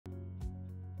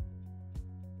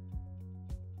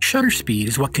Shutter speed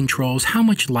is what controls how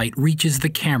much light reaches the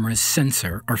camera's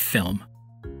sensor or film.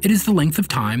 It is the length of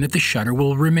time that the shutter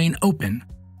will remain open,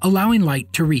 allowing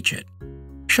light to reach it.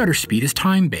 Shutter speed is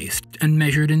time-based and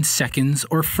measured in seconds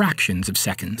or fractions of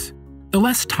seconds. The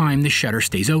less time the shutter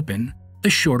stays open, the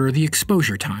shorter the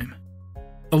exposure time.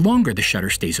 The longer the shutter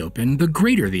stays open, the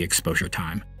greater the exposure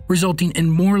time, resulting in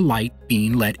more light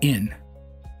being let in.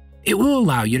 It will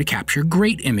allow you to capture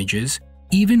great images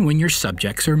even when your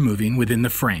subjects are moving within the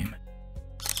frame.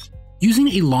 Using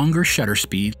a longer shutter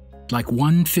speed, like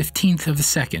 1/15 of a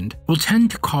second, will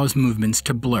tend to cause movements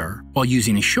to blur, while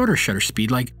using a shorter shutter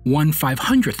speed like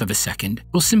 1/500th of a second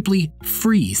will simply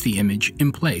freeze the image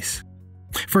in place.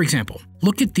 For example,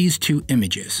 look at these two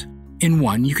images. In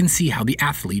one, you can see how the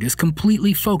athlete is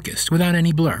completely focused without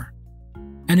any blur.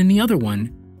 And in the other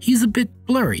one, he's a bit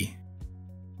blurry.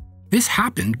 This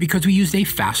happened because we used a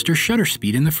faster shutter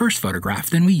speed in the first photograph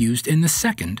than we used in the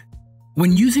second.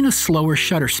 When using a slower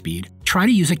shutter speed, try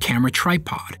to use a camera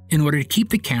tripod in order to keep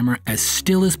the camera as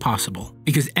still as possible,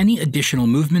 because any additional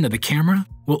movement of the camera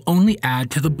will only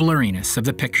add to the blurriness of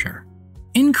the picture.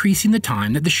 Increasing the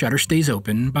time that the shutter stays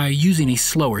open by using a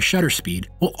slower shutter speed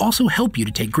will also help you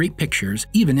to take great pictures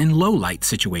even in low light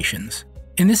situations.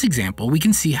 In this example, we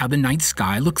can see how the night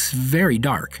sky looks very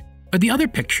dark, but the other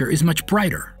picture is much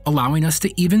brighter, allowing us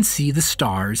to even see the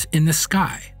stars in the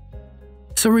sky.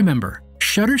 So remember,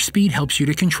 shutter speed helps you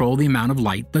to control the amount of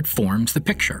light that forms the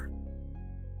picture.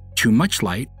 Too much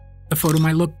light, the photo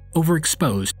might look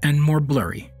overexposed and more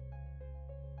blurry.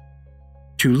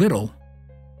 Too little,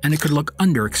 and it could look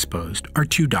underexposed or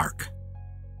too dark.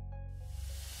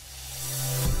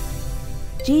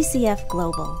 GCF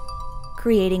Global,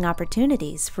 creating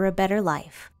opportunities for a better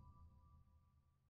life.